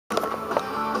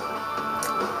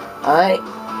Alright.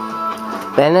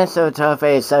 Minnesota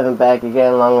Phase 7 back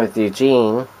again along with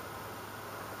Eugene.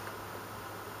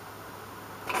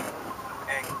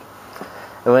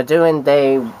 And we're doing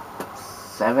day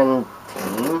 17.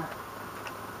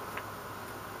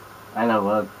 I know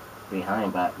we're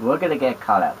behind, but we're gonna get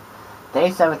caught up. Day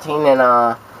 17 in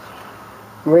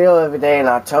Real Every Day in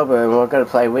October, and we're gonna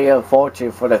play Wheel of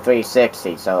Fortune for the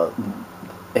 360. So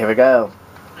here we go.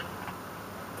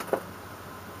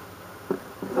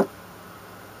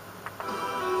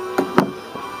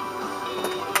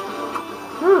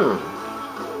 You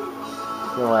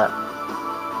know what?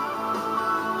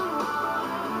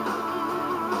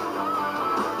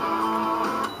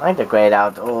 I like the great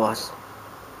outdoors.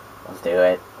 Let's do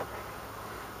it.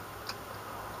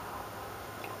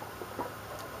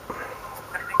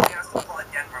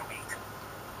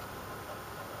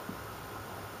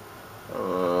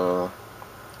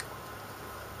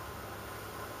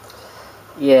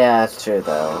 Yeah, that's true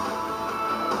though.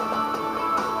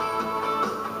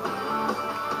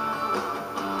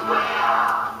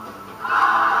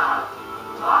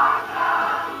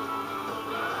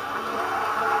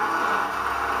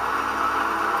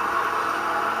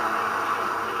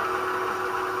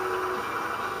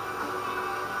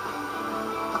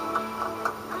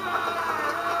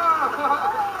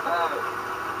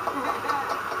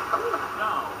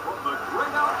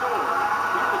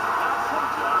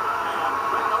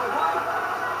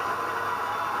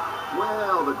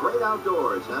 Well, the great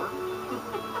outdoors, huh?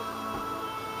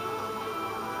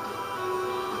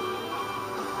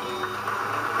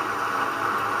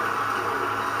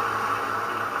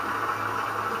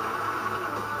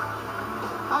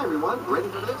 Hi, everyone. Ready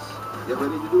for this? Get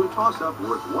ready to do a toss-up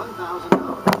worth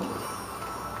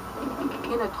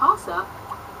 $1,000. In a toss-up?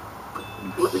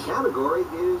 The category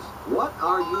is, what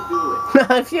are you doing?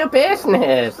 None of your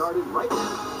business. Started right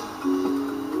now.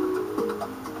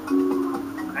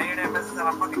 Now your name is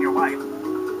fucking your wife.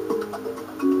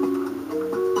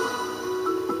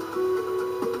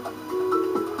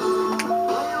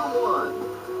 Player one.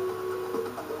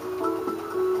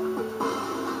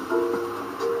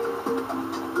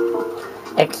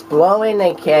 Exploring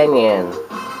a canyon.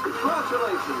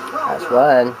 Congratulations. Well That's done.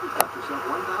 one. You got yourself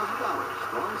 $1,000.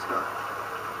 Strong start.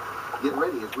 Get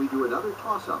ready as we do another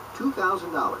toss-up.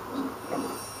 $2,000.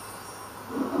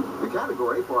 The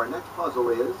category for our next puzzle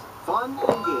is fun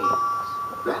and games.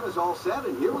 Van is all set,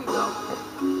 and here we go.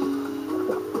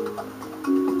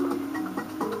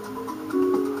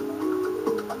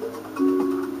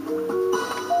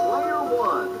 Player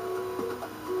one.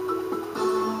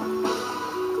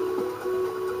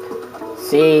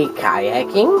 See,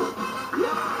 kayaking?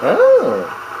 Yep. Oh.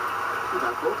 You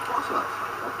got both toss-ups.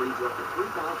 That brings you up to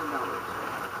 $3,000.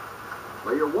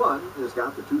 Player one has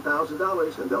got the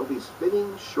 $2,000, and they'll be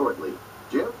spinning shortly.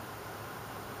 Jim?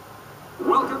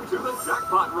 Welcome to the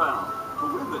jackpot round. To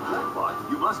win the jackpot,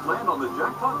 you must land on the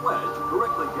jackpot wedge,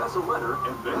 correctly guess a letter,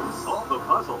 and then solve the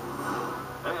puzzle.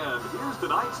 And here's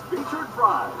tonight's featured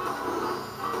prize.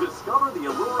 Discover the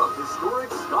allure of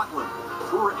historic Scotland.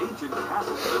 Tour ancient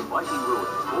castles and Viking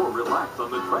ruins, or relax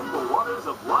on the tranquil waters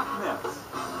of Loch Ness.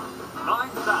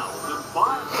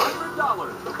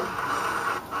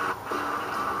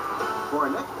 $9,500. For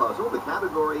our next puzzle, the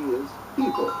category is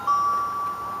people.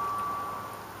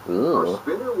 Ooh. Our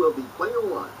spinner will be player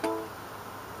one. Keep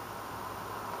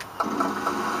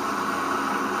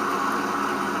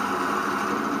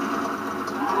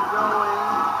it going.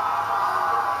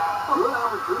 Good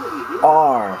opportunity here.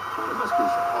 R. There must be some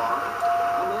R.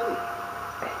 How many?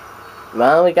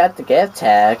 Well, we got the gift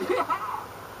tag.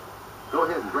 Go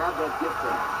ahead and grab that gift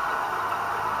tag.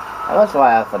 That was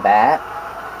right off the bat.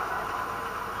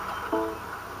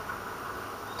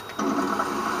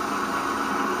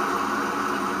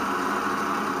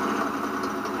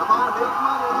 Come on, make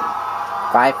money.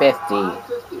 550.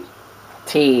 $550.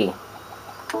 T.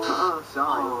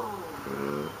 Sorry.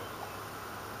 Mm.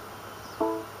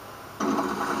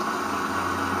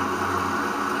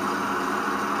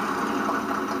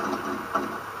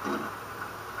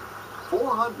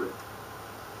 $400.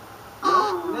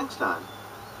 No, next time.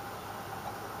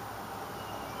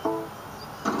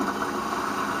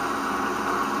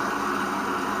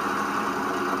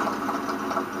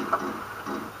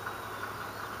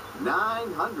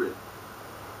 $900.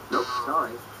 Nope,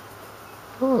 sorry. Sit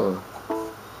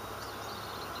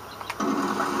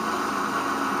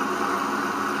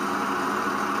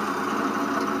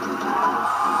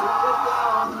it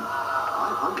down.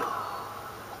 500.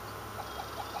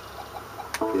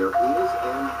 There is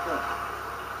an F.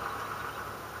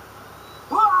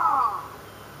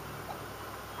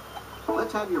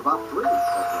 Let's have your vowel 3.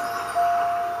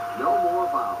 No more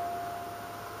vowels.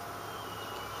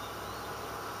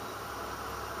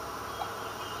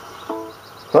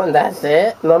 Well, that's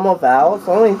it? No more vowels?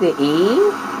 Only the E?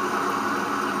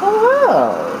 Oh,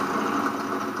 wow.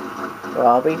 Well,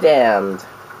 I'll be damned.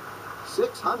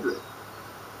 600.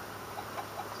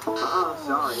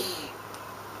 Sorry.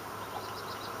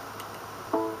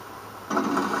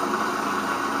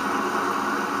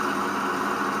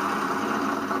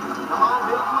 Come on,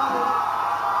 big money.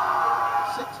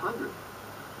 600.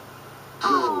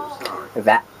 Oh, sorry.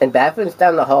 And bathrooms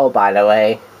down the hole, by the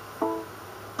way.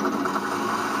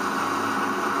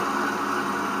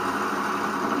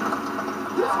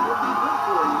 This could be good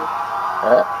for you.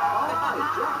 Huh? Alright,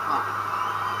 jackpot.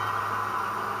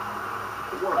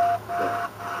 One.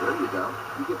 There you go.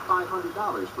 You get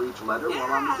 $500 for each letter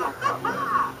while on the jackpot list.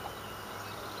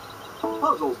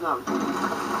 Puzzle's not...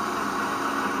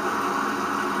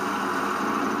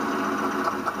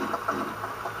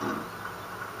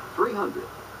 300.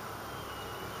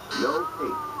 No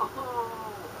eight.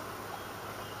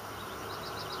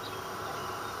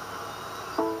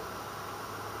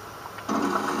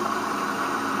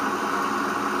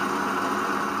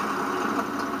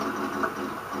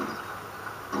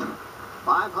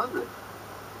 $500.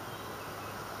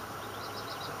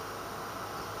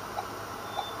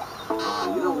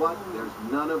 You know what? There's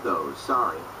none of those.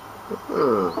 Sorry.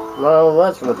 Well,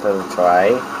 what's with the try?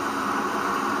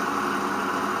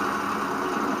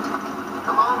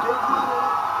 Come on, big money.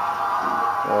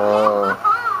 Oh.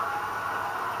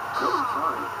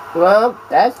 Sorry. Well,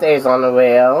 that stays on the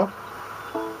wheel.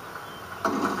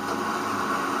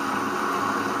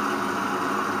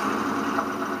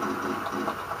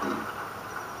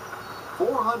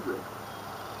 $400.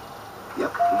 Yep, we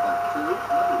got 2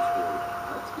 letters for you.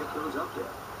 Let's get those up there.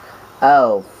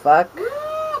 Oh, fuck.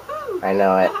 I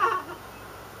know it.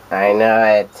 I know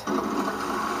it. Keep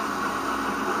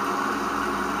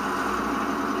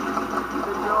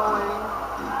it going.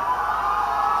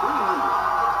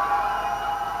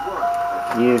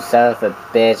 300. 1. You son of a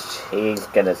bitch, he's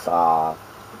gonna solve.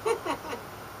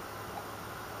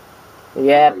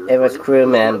 Yep, it was crew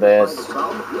members. That's it.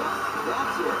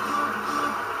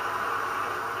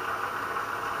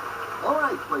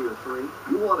 Alright, player 3.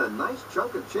 You won a nice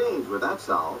chunk of change with that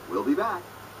solve. We'll be back.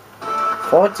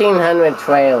 1,400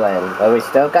 trailing, but we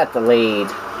still got the lead.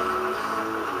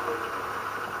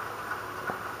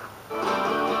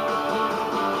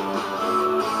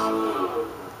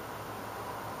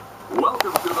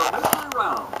 Welcome to the mystery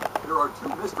round. There are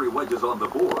 2 mystery wedges on the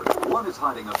board. One is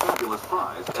hiding a fabulous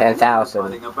prize. and the other is 10,000.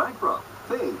 hiding a bankrupt.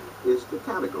 Thing is the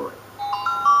category.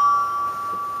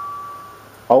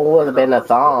 Oh, would have been a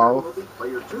thong. Will be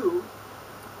player 2.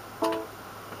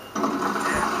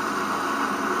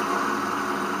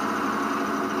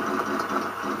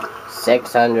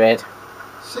 $600.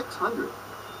 600.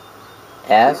 S. Yes,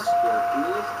 there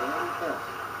is an S.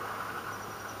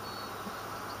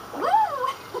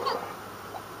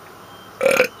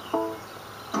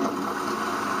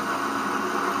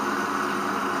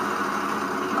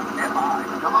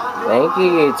 Come on, Thank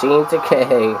you, Eugene to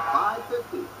K.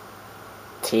 550.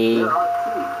 T. There are 2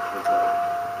 to go.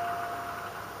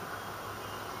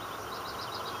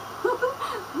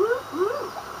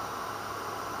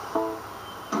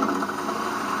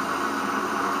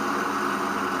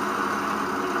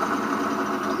 You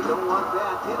don't want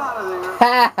that. Get out of there.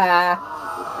 Ha ha.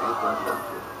 The bankrupt got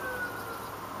you.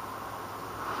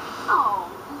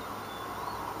 Oh.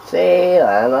 See,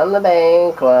 I'm on the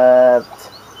bankrupt.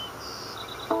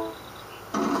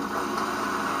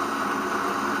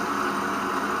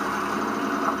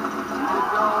 Keep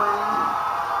it going.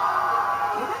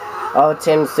 Oh,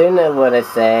 Tim Sooner would have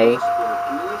say. There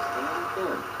is an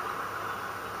N.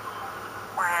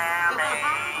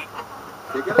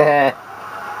 Pick it up.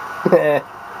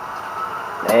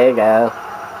 There you go.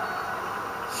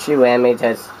 She whammied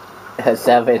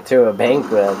herself into a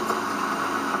bankrupt.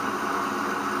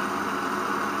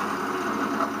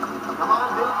 Come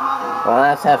on, big money. Well,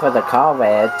 that's half of the car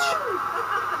wedge.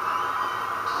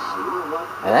 You know what?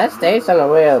 And that stays on the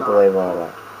wheel, believe it or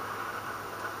not.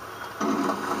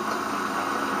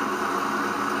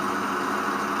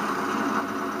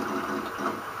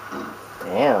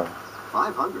 Damn.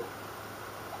 500.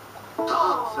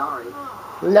 Oh, sorry.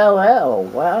 No, well,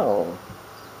 wow.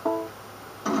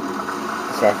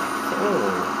 It's a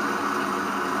thing.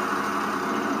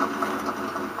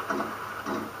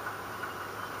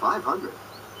 500.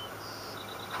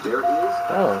 There is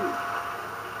Oh.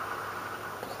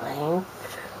 Plank.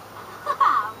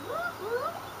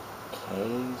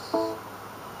 Case.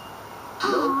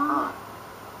 no time.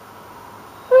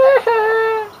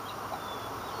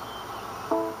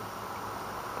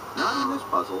 Not in this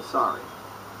puzzle, sorry.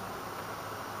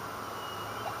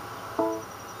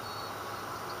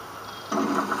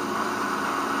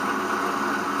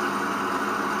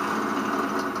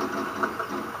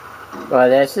 Well,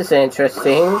 this is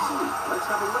interesting. Let's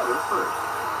have a letter first.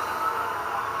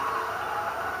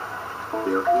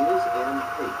 There is an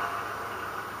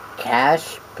 8.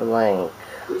 Cash blank.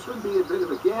 This would be a bit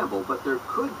of a gamble, but there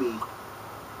could be.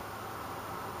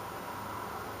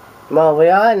 Well, we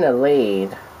are in the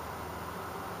lead.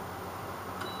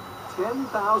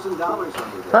 $10,000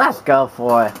 under there. Let's go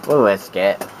for it. We'll risk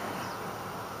it.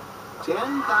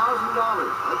 $10,000.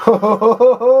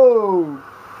 Oh,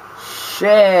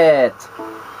 shit.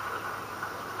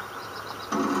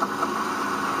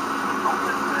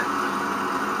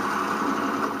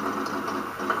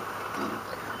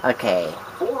 Okay.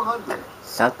 400.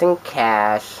 Something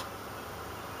cash.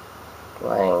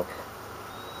 Blank.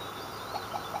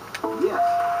 Yes.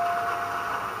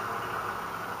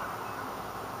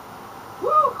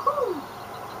 Woohoo!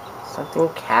 Something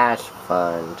cash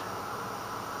fund.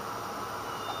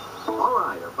 All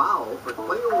right, a vowel for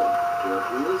player 1. There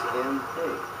is an A.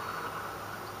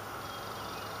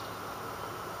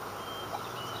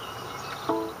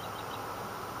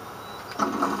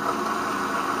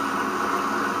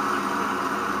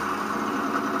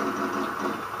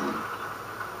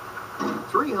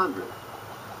 $300.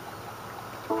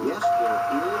 Yes, there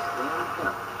is an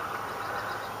F.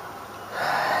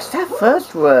 It's that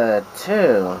first word,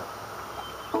 too.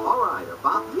 All right,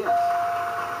 about yes.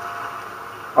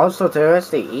 Also, there is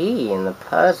the E in the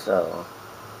puzzle.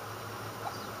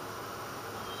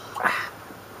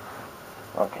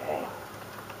 Okay.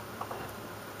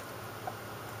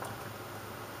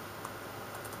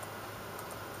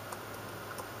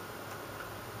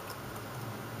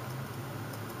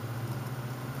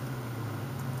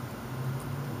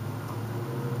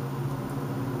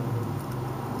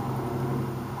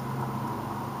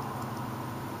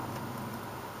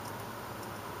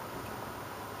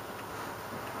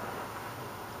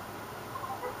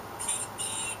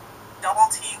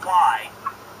 P-E-double-T-Y.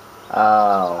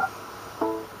 Oh.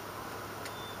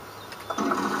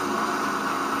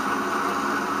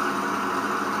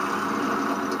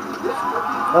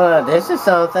 This is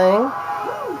something.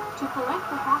 To collect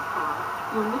the hot car,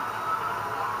 you'll need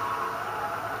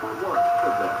One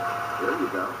of them. There you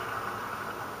go.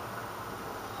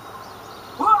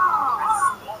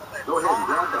 Go ahead and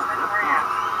grab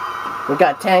that. We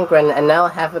got 10 grand and now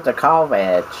half of the car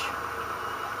wedge.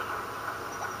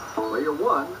 Player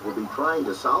 1 will be trying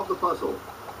to solve the puzzle.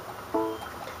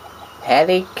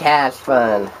 Petty cash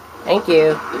fund. Thank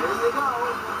you. There you go.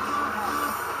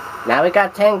 Now we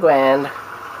got 10 grand.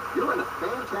 You're in a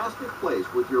fantastic place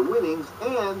with your winnings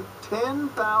and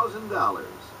 $10,000.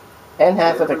 And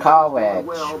half of the car wedge.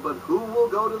 Well, but who will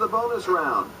go to the bonus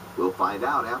round? We'll find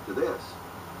out after this.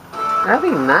 That'd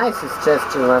be nice just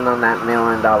to run on that $1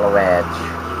 million wedge.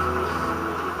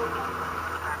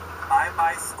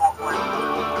 Bye-bye, Scotland.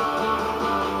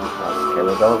 Okay,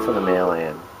 we're going for the $1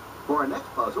 million. For our next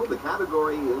puzzle, the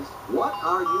category is, what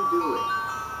are you doing?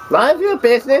 Mind your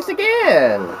business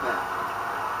again.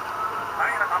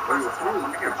 Player 3,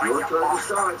 it's your turn to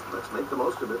start. Let's make the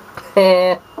most of it.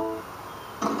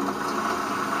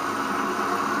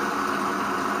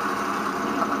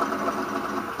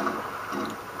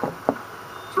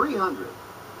 $300.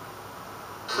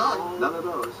 Sorry, none of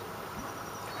those.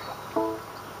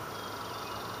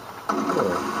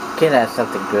 Get us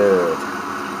something good.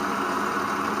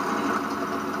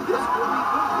 This could be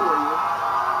good for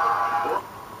you.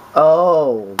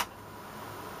 Oh.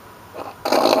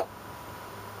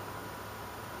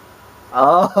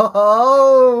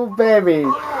 Oh, baby.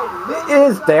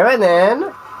 Is there an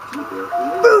N?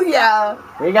 Booyah!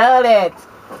 We got it.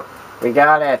 We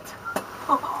got it.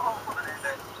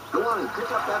 Go on and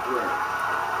pick up that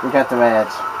wedge. We got the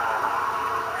wedge.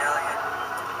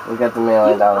 We got the $1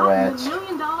 million wedge. the $1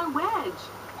 million wedge.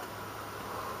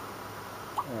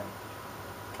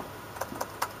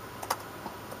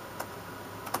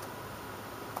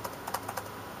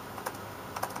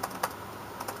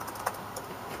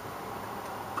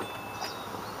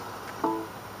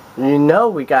 You know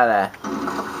we gotta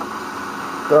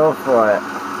go for it.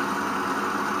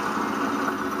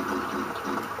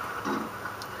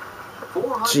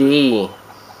 400. G.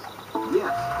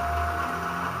 Yes.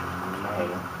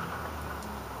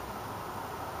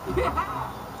 Okay.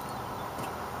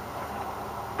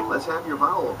 Let's have your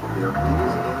vowel. There is an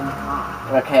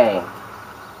I. Okay.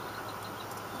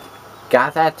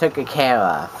 Got that taken care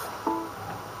of.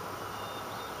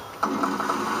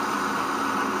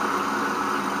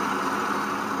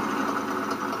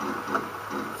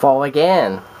 Fall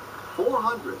again.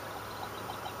 400.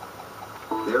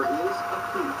 There is a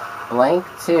P. Blank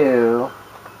 2.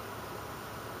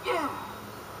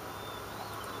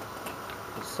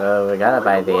 So we gotta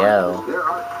buy the O. There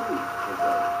are 2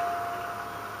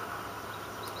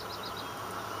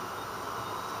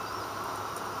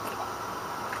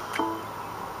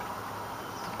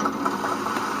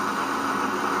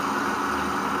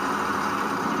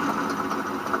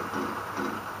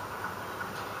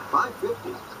 550.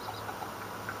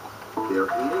 There is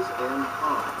an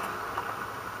R.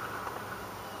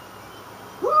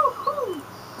 Woohoo!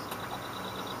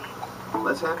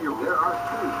 Let's have your there are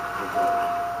three.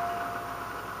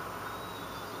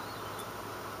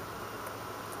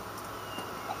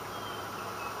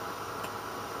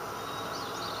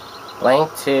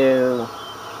 Blank 2.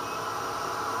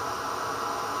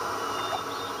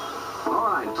 All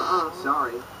right.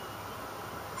 Sorry. You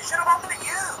should have opened it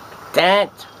you. Damn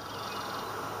it.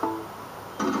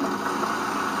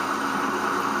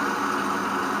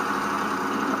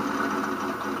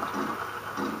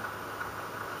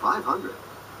 $500.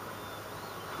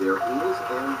 There is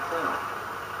an L.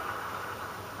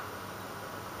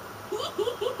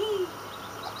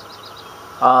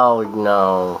 Oh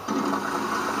no.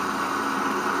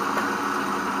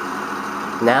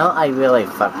 Now I really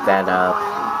fucked that up.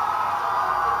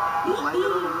 You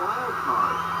landed on a wild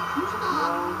card. Using the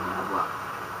wrong bad luck.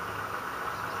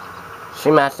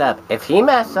 She messed up. If he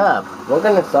messed up, we're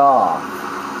gonna solve.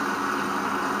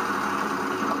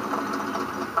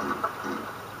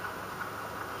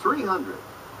 $300.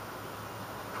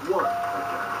 One.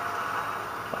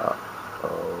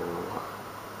 Oh.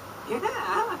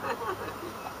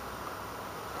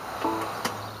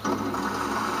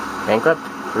 Bankrupt?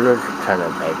 Lose your turn,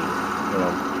 baby. You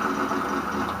know.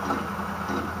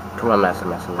 Come on, mess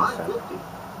up. 550.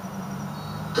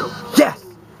 Nope. Yes!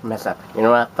 Mess up. You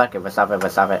know what? Fuck it. Let's stop it.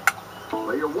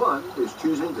 Player one is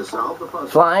choosing to solve the puzzle.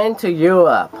 Flying to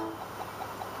Europe.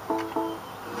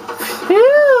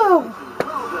 Phew! Well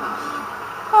done.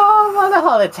 Oh, what a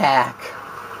heart attack.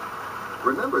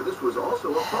 Remember, this was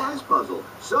also a prize puzzle,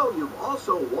 so you've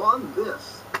also won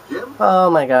this. Jim? Oh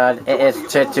my god, it is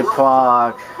trip to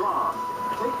Prague.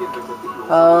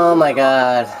 Oh my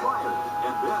god.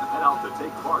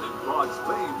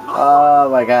 Oh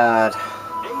my god.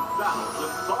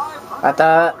 I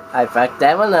thought I fucked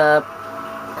that one up.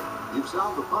 You've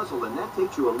solved the puzzle, and that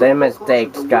takes you a The little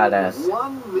mistakes closer to got winning us.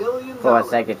 $1 million. For a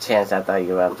second chance, I thought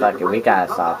you were We'll take a fucking. We break gotta and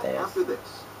come solve back this. after this.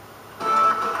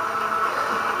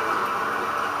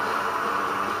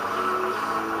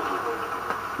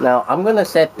 Now, I'm gonna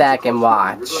sit back and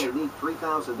watch. You're going to need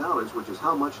 $3,000, which is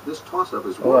how much this toss-up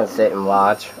is I'm gonna worth. sit and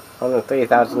watch on the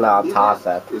 $3,000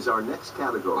 toss-up. Is our next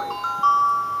category.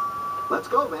 Let's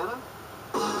go, Vanna.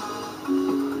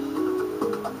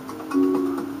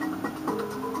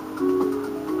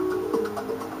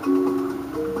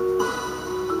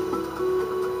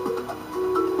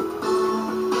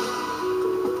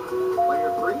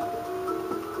 Player three.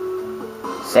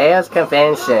 Sales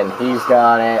convention. He's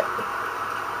got it.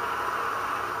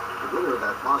 The winner of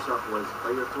that toss-up was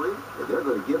player three, and they're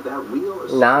going to give that wheel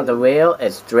a Now the wheel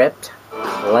is stripped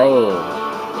clean.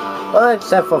 Well,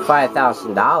 except for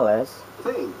 $5,000.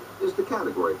 Thing is the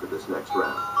category for this next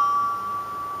round.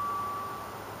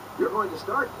 You're going to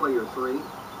start player three.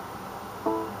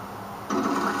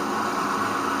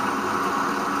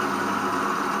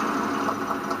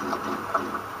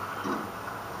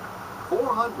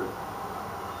 $400.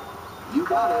 You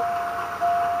got it.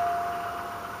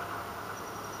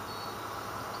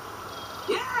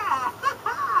 Yeah!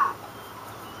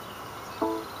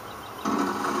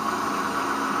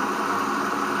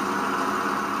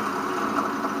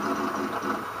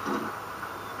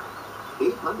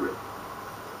 $800.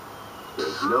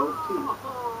 There's no T.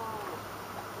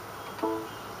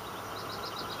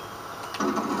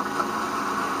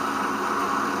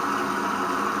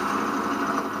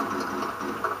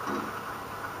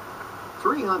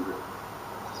 $300.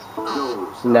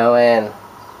 No in.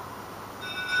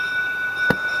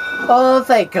 Oh,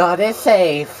 thank God it's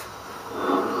safe.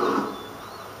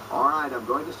 All right, I'm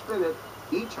going to spin it.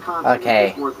 Each continent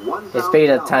Okay. is worth $1,000. It's speed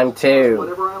of time 2.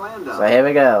 Whatever I land on. So here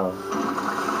we go.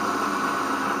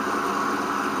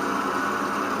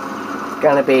 It's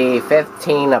gonna be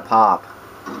 15 a pop.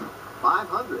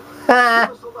 500. Ha!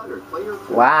 Give us a letter. Player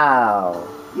two. Wow.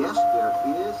 Yes, there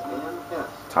is an S.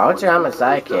 Told you I'm a Once you're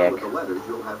done sidekick. with the letters,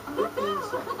 you'll have 15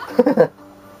 seconds.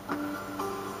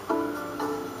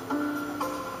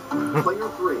 Player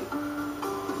three.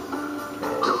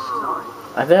 Nope, sorry.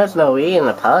 There's no E in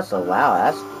the puzzle. Wow,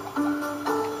 that's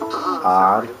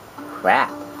odd. Sorry.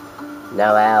 Crap.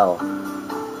 No L.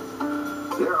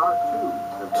 There are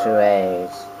two. 2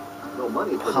 A's. No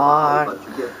money for the Park. body, but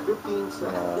you get 15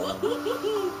 seconds.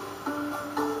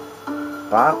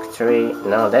 Box tree.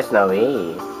 No, there's no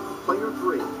E. Player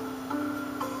three.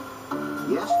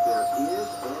 Yes, there is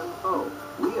an O.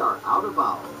 We are out of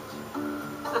vowels.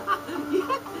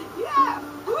 Yeah!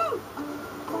 Woo!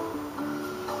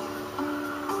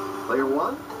 Player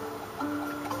one.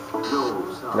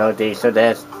 No, sorry. No D. So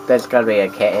there's gotta be a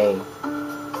K.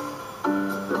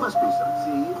 must be some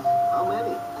seeds. How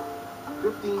many?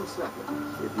 15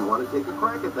 seconds if you want to take a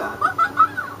crack at that.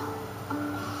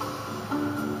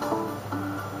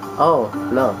 Oh,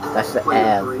 no, that's the Player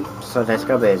M. three. So that's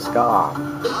gonna be a scar.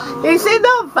 You see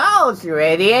no vowels, you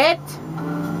idiot!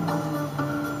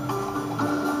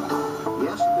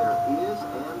 Yes, there is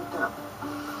an F.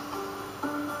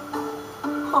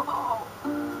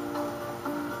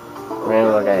 Maybe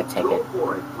we're gonna take Go it.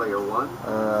 for it, player one.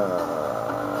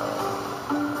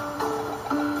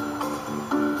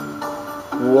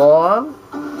 Warm?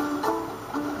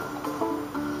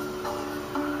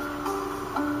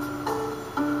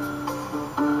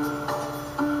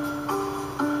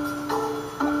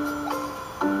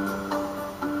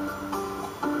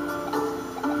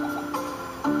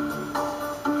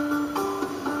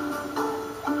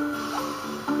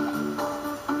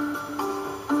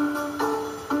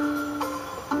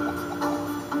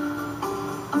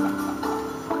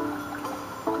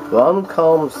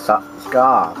 Rom-com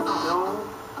scarf. No.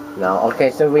 No, okay,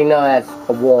 so we know that's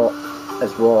a warm.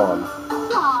 That's warm.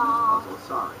 Aw. Puzzle,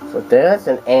 sorry. So there's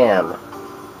an M.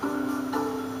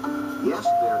 Yes,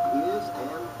 there is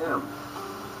an M.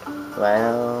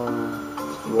 Round,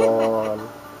 warm.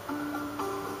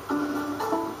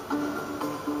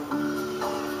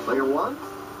 Player one.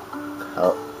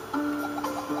 Oh.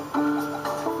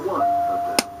 One of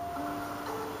them.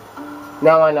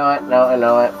 No, I know it. No, I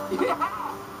know it. Player one.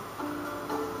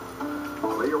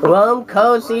 Rum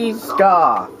cozy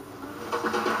scarf.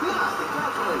 Yeah,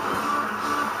 congratulations.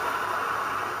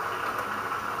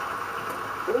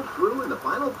 Pulled through in the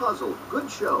final puzzle. Good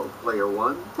show, player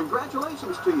one.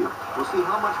 Congratulations to you. We'll see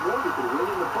how much more you can win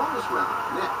in the bonus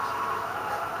round next.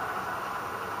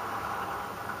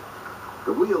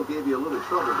 The wheel gave you a little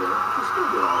trouble there. You still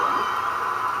did all right.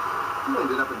 You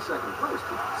ended up in second place,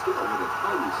 but still with a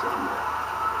tiny sum there.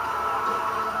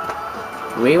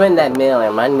 We win that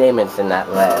million. My name is in that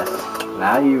list.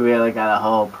 Now you really gotta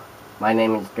hope my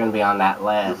name is gonna be on that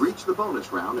list. You've reached the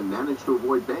bonus round and managed to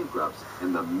avoid bankrupts,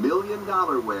 and the $1 million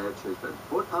wedge has been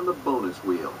put on the bonus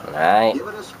wheel. Alright. Give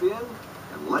it a spin,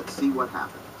 and let's see what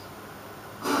happens.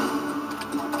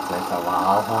 That's a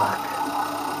lot of luck.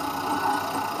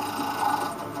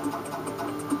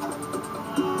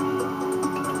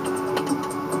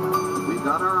 We've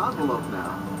got our envelope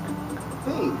now.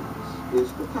 Things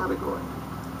is the category.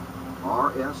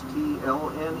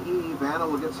 R-S-T-L-N-E. Vanna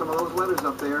will get some of those letters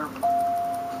up there.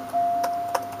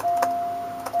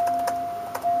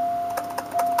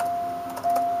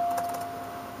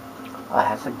 Oh,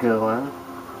 that's a good one.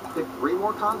 Pick 3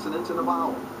 more consonants and a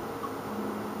vowel.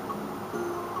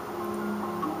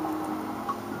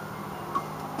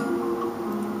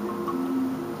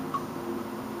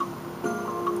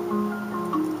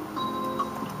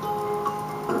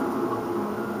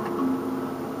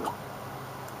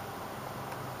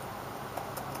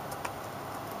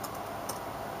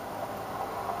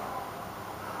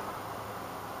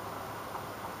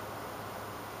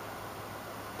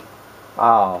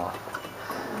 Oh.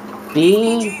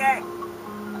 B.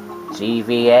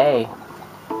 GVA.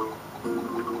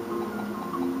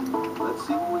 Let's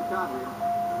see what we got here.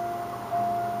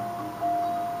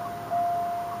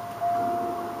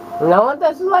 No one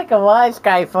doesn't like a wise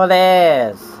guy for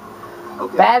this.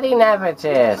 Okay. Batting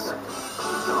averages. So, let's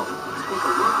take a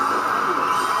look at the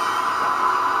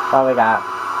envelope. What we got?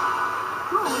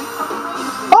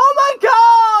 Oh my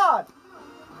god!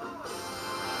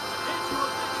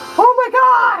 Oh my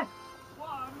god!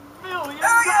 $1 million!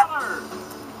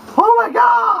 Oh my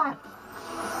god!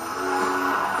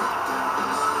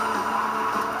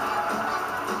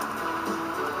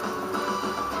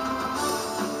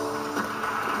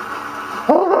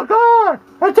 Oh my god!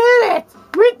 I did it!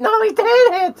 We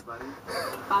did it!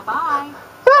 Bye-bye.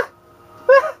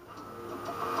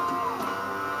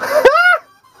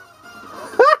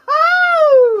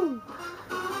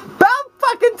 About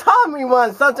fucking Tommy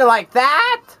won something like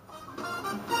that!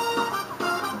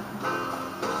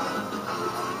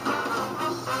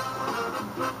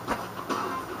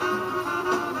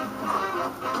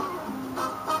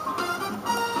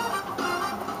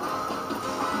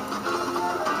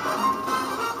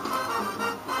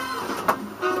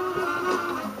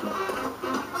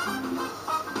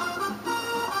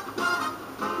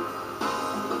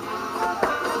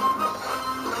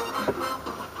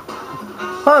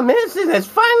 Oh, Mrs. is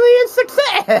finally a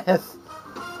success!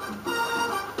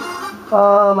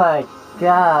 Oh my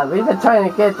god, we've been trying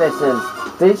to get this since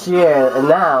this year, and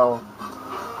now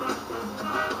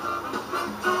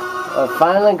we're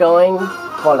finally going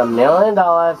for the $1 million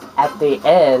at the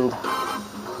end.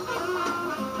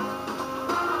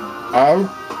 And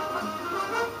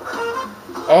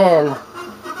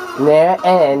near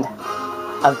end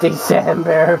of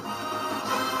December.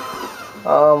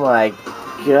 Oh my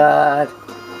god.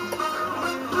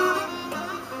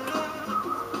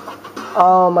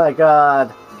 Oh my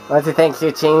god. I'd like to thank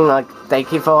you, team. Like,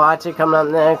 thank you for watching. Coming up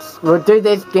next, we'll do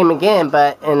this game again,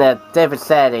 but in a different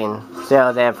setting.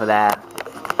 So there for that.